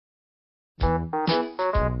Happy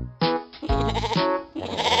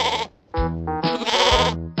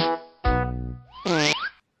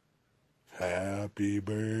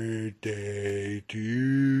birthday to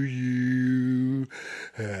you.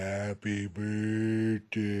 Happy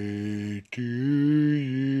birthday to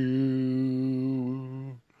you.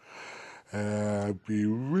 Happy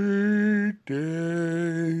birthday,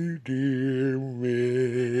 dear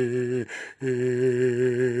Mickey.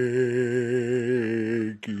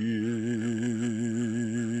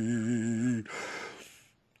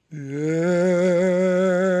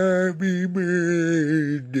 Happy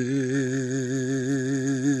birthday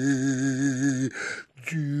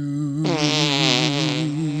to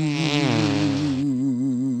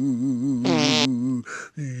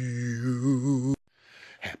you.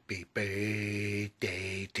 Happy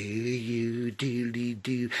birthday to you, doodly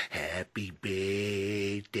doo. Happy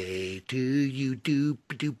birthday to you, doop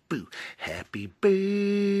doop boo. Happy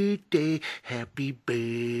birthday, happy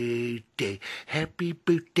birthday, happy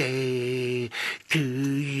birthday to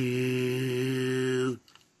you.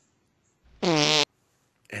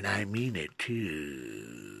 And I mean it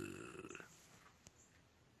too.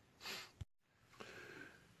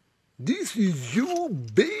 This is your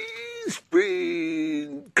best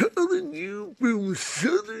friend calling you from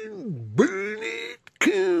southern Burnett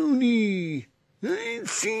County. I ain't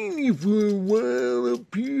seen you for a while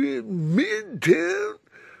up here at Midtown,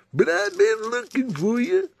 but I've been looking for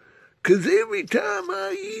you, 'cause every time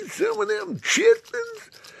I eat some of them chitlins,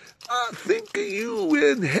 I think of you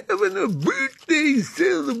and having a birthday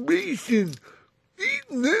celebration.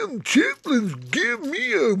 Eating them chitlins give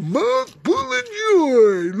me a mouthful of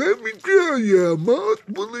joy. Let me tell you, a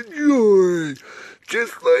mouthful of joy.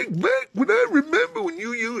 Just like back when I remember when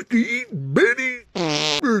you used to eat Betty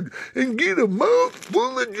and get a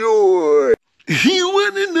mouthful of joy. You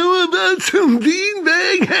want to know about some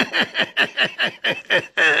beanbag?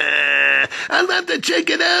 I'll have to check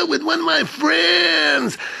it out with one of my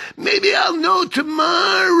friends. Maybe I'll know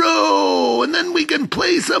tomorrow, and then we can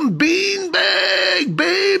play some beanbag,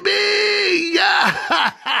 baby.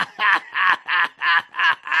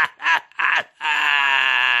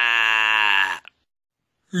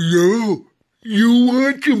 Yo, you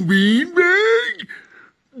want some beanbag?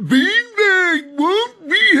 Beanbag won't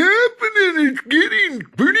be happening. It's getting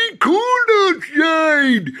pretty cold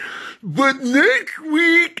outside. But next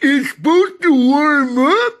week it's supposed to warm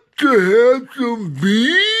up to have some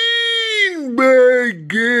beanbag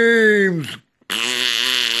games.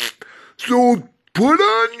 So put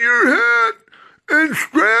on your hat and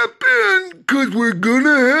strap in, 'cause we're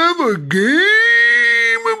gonna have a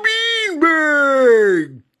game of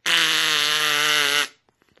beanbag.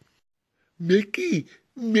 Mickey,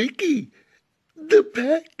 the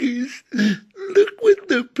Packers, look what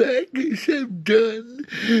the Packers have done.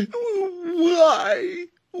 Why,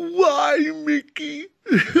 Mickey?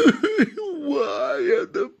 Why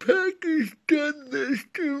have the Packers done this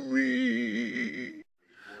to me?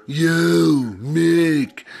 Yo,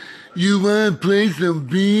 Mick, you want to play some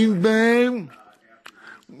beanbag?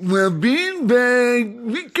 Well, beanbag,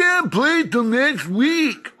 we can't play till next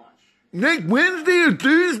week. Next Wednesday or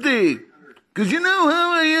Thursday. 'Cause you know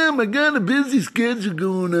how I am. I got a busy schedule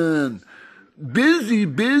going on. Busy.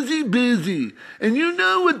 And you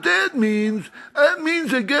know what that means. That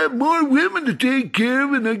means I got more women to take care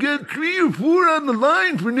of, and I got 3 or 4 on the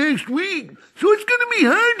line for next week. So it's going to be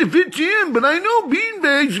hard to fit you in, but I know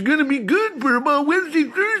beanbags are going to be good for about Wednesday,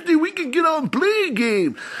 Thursday. We can get on play a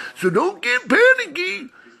game. So don't get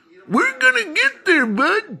panicky. We're going to get there,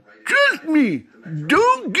 bud. Trust me.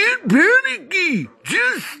 Don't get panicky.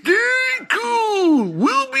 Just stay cool.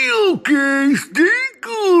 We'll be okay. Stay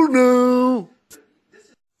cool now.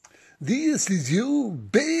 This is your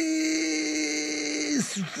best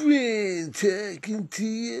friend talking to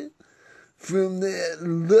you from that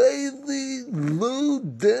lively, low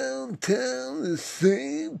downtown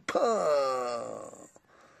St. Paul.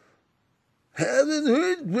 Haven't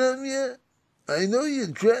heard from you. I know you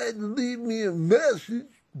tried to leave me a message,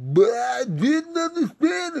 but I didn't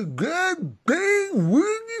understand a goddamn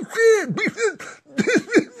word you said.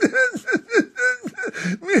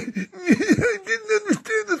 I didn't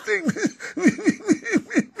understand the thing.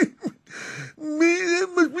 Man, that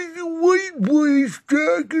must be the white boys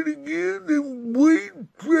talking again, them white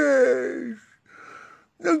trash.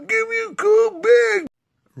 Now give me a call back.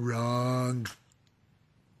 Wrong.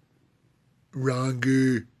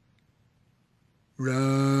 Wronger.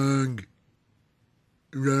 Wronger.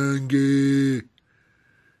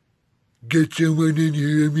 Get someone in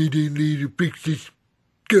here immediately to fix this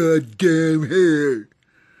goddamn hair.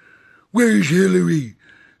 Where's Hillary?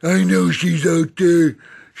 I know she's out there.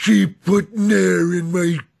 she put air in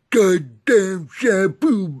my goddamn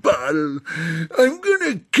shampoo bottle. I'm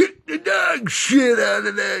gonna kick the dog shit out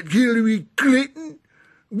of that Hillary Clinton.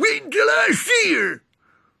 Wait till I see her.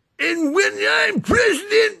 And when I'm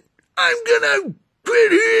president, I'm gonna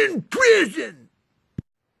put her in prison.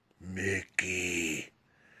 Mickey,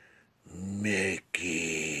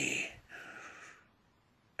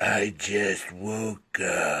 I just woke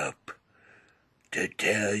up to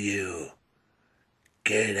tell you,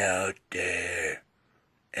 get out there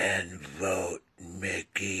and vote,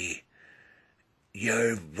 Mickey.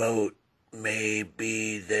 Your vote may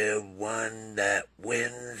be the one that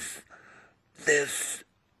wins this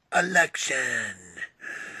election.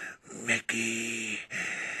 Mickey,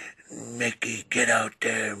 get out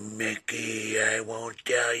there, Mickey. I won't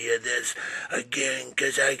tell you this again,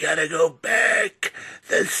 'cause I gotta go back.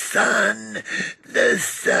 The sun,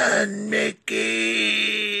 Mickey.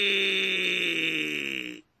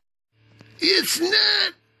 It's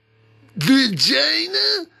not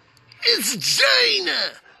vagina, it's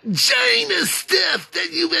China. China stuff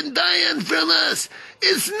that you've been buying from us.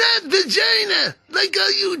 It's not vagina, like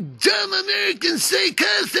all you dumb Americans say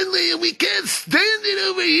constantly, and we can't stand it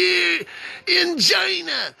over here in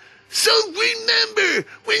China. So remember,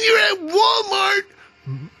 when you're at Walmart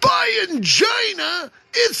buying China,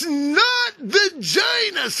 it's not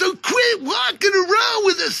vagina. So quit walking around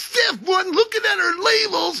with a stiff one looking at our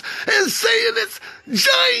labels and saying it's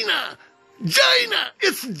China. China,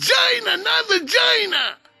 it's China, not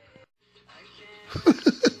vagina.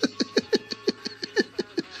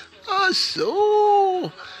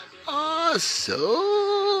 So,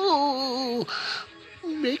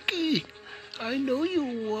 Mickey, I know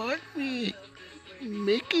you want me,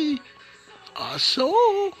 Mickey. So,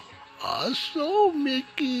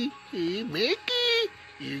 Mickey, hey, Mickey,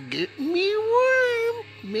 you're getting me warm,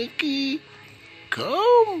 Mickey.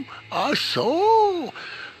 Come,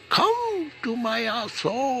 come to my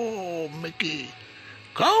Mickey.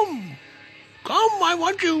 Come, I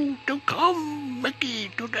want you to come,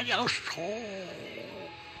 Mickey, to the house.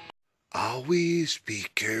 Always be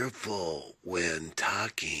careful when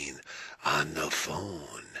talking on the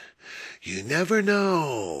phone. You never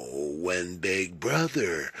know when Big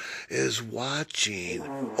Brother is watching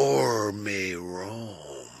or may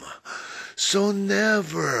roam. So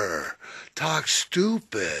never talk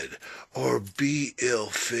stupid or be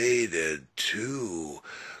ill-fated too,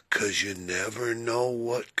 'cause you never know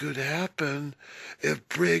what could happen if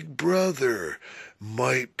Big Brother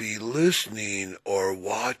might be listening or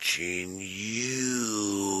watching you.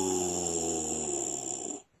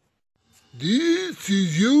 This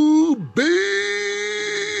is your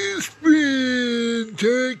best friend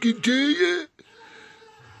talking to you.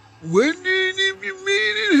 Wondering if you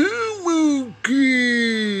made it home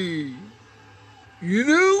okay. You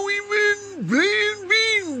know, we've been playing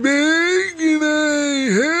beanbag and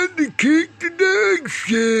I had to kick the dog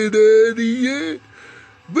shit out of you.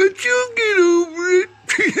 But you'll get over it.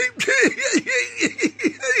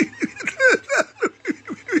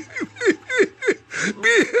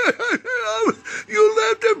 You'll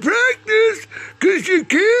have to practice, 'cause you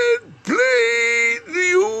can't play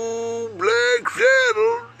the old black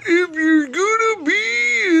saddle if you're gonna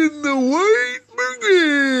be in the White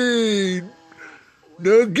Brigade.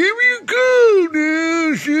 Now give me a call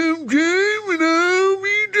now sometime and I'll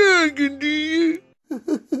be talking to you.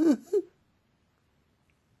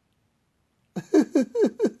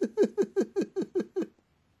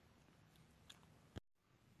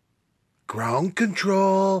 Ground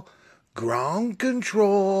control.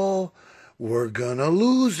 We're gonna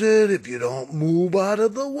lose it if you don't move out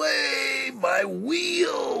of the way. My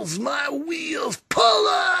wheels, pull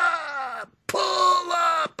up,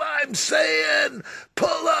 I'm saying,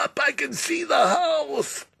 pull up, I can see the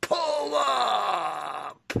house, pull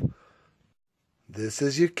up. This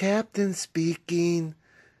is your captain speaking.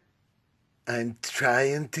 I'm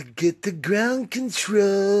trying to get to ground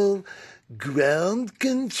control.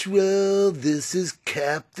 This is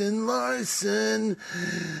Captain Larson.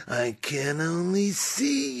 I can only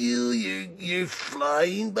see you. You're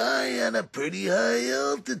flying by on a pretty high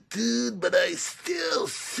altitude, but I still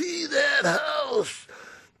see that house.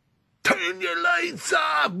 Turn your lights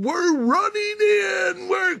off. We're running in.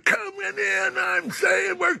 We're coming in. I'm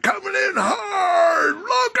saying we're coming in hard.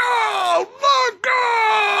 Look out! Look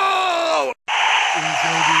out! Is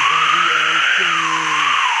everybody okay?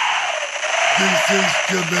 This is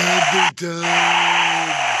Commander Tom.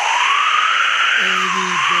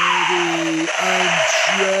 Anybody? I'm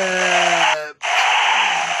trapped.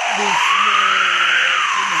 This man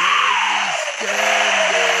can hardly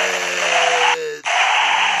stand it.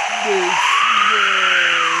 This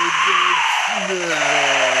man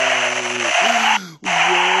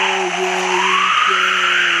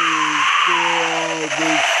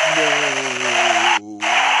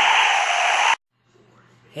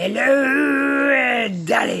Hello,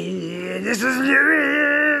 Dolly. This is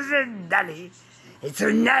Lewis and Dolly. It's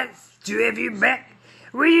so nice to have you back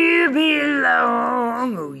where you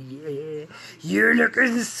belong. Oh, yeah. You're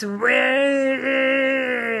looking swell,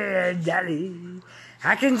 Dolly.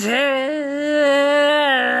 I can tell,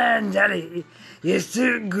 Dolly. You're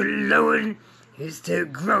still glowing. You're still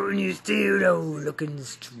growing. You're still looking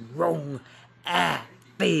strong. I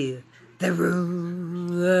feel the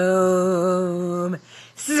room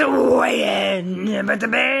swaying, but the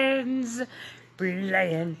band's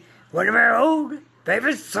playing one of our old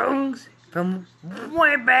favorite songs from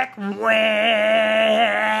way back when.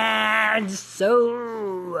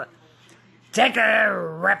 So, take a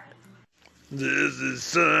rap. This is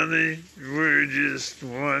Sonny. We're just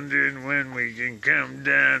wondering when we can come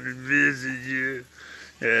down and visit you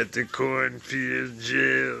at the cornfield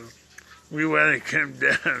jail. We want to come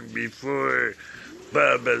down before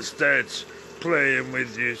Bubba starts playing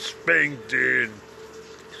with your sphincter and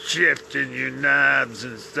shifting your knobs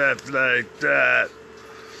and stuff like that.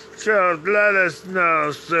 So let us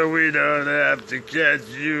know so we don't have to catch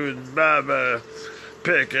you and Bubba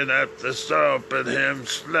picking up the soap and him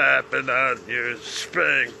slapping on your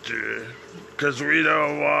sphincter. 'Cause we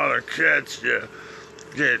don't want to catch you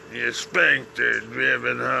getting your sphincter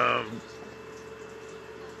driven home.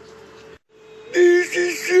 This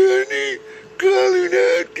is Sonny calling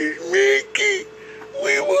out to Mickey.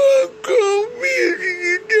 We want to go visit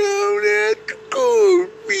you down at the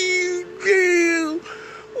cornfield jail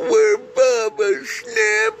where Bubba's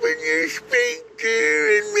snapping your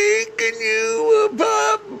sphincter and making you a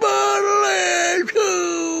pop bottle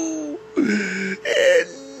asshole. And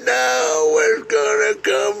now it's gonna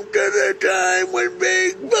come to the time when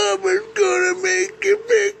Big Bubba's gonna make you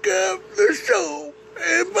pick up the soap.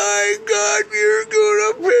 And by God, you're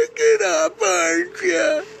gonna pick it up, aren't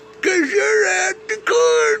you? 'Cause you're at the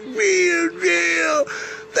cornfield jail.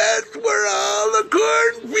 That's where all the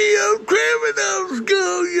cornfield criminals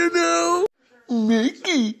go, you know.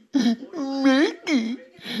 Mickey,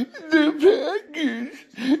 the Packers.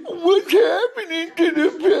 What's happening to the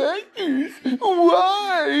Packers?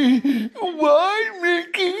 Why,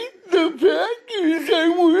 Mickey? The Packers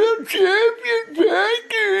are world champion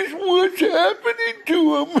Packers. What's happening to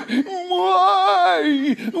them? Why,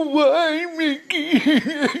 Mickey?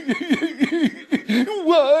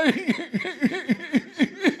 Why?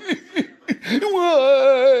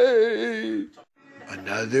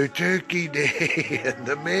 Another turkey day in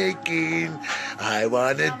the making. I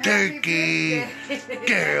want a turkey.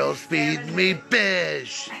 Girls feed me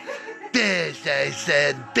fish. Fish, I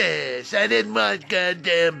said fish. I didn't want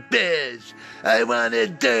goddamn fish. I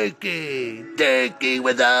wanted turkey. Turkey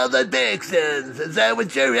with all the Dixons. Is that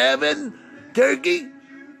what you're having? Turkey?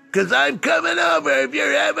 'Cause I'm coming over if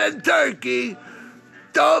you're having turkey.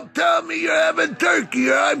 Don't tell me you're having turkey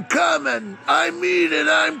or I'm coming.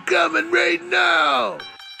 I'm coming right now.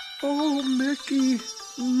 Oh, Mickey,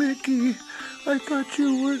 I thought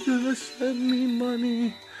you were gonna send me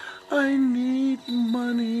money. I need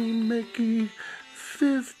money, Mickey.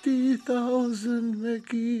 50,000,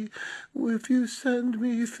 Mickey. If you send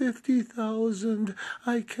me 50,000,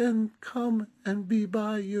 I can come and be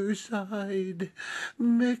by your side.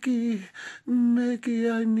 Mickey,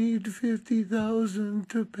 I need 50,000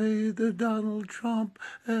 to pay the Donald Trump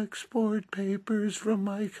export papers from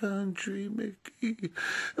my country, Mickey.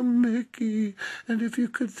 And if you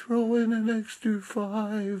could throw in an extra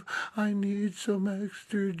 5, I need some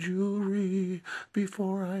extra jewelry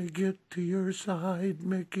before I get to your side,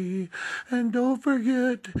 Mickey. And don't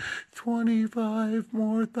forget 25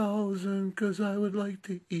 more thousand, 'cause I would like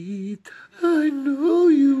to eat. I know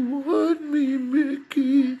you want me,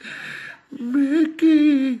 Mickey.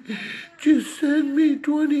 Just send me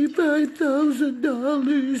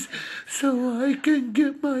 $25,000 so I can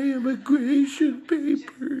get my immigration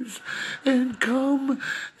papers and come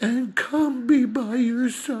be by your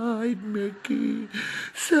side, Mickey.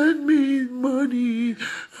 Send me money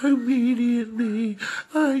immediately.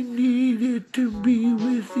 I need it to be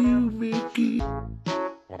with you, Mickey.